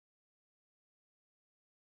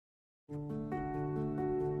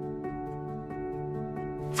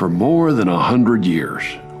For more than 100 years,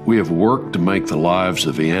 we have worked to make the lives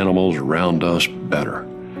of the animals around us better.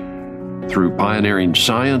 Through pioneering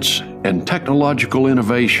science and technological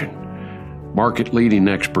innovation, market-leading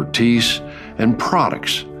expertise, and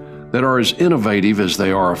products that are as innovative as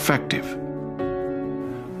they are effective,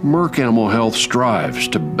 Merck Animal Health strives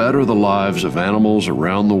to better the lives of animals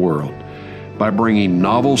around the world by bringing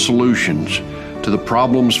novel solutions to the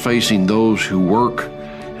problems facing those who work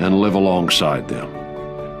and live alongside them.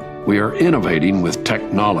 We are innovating with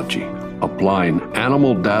technology, applying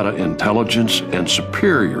animal data intelligence and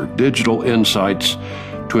superior digital insights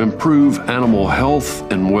to improve animal health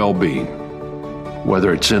and well-being.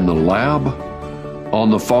 Whether it's in the lab,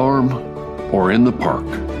 on the farm, or in the park,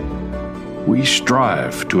 we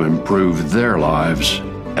strive to improve their lives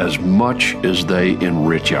as much as they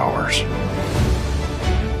enrich ours.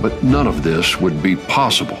 But none of this would be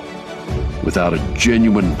possible without a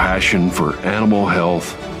genuine passion for animal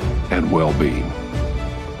health and well-being.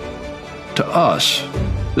 To us,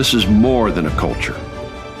 this is more than a culture.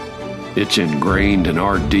 It's ingrained in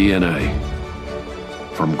our DNA.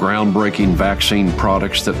 From groundbreaking vaccine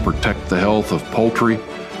products that protect the health of poultry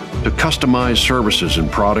to customized services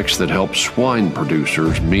and products that help swine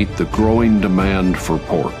producers meet the growing demand for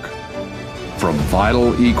pork. From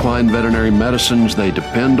vital equine veterinary medicines they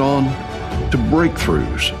depend on to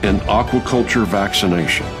breakthroughs in aquaculture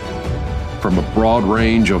vaccination. From a broad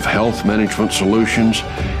range of health management solutions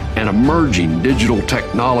and emerging digital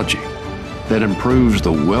technology that improves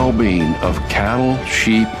the well-being of cattle,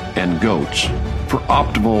 sheep, and goats for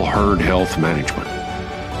optimal herd health management,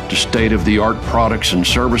 to state-of-the-art products and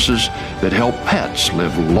services that help pets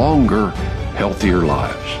live longer, healthier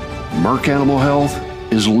lives. Merck Animal Health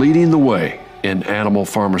is leading the way in animal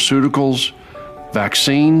pharmaceuticals,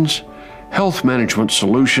 vaccines, health management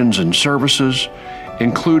solutions and services,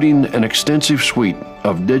 including an extensive suite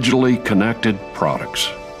of digitally connected products.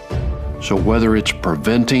 So whether it's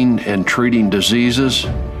preventing and treating diseases,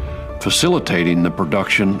 facilitating the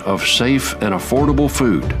production of safe and affordable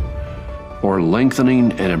food, or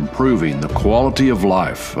lengthening and improving the quality of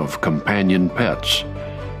life of companion pets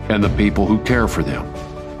and the people who care for them,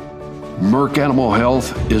 Merck Animal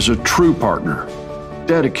Health is a true partner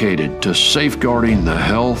dedicated to safeguarding the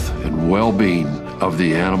health and well-being of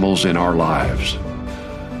the animals in our lives,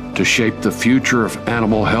 to shape the future of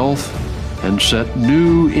animal health and set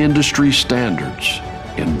new industry standards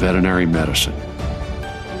in veterinary medicine.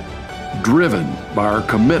 Driven by our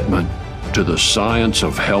commitment to the science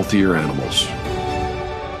of healthier animals.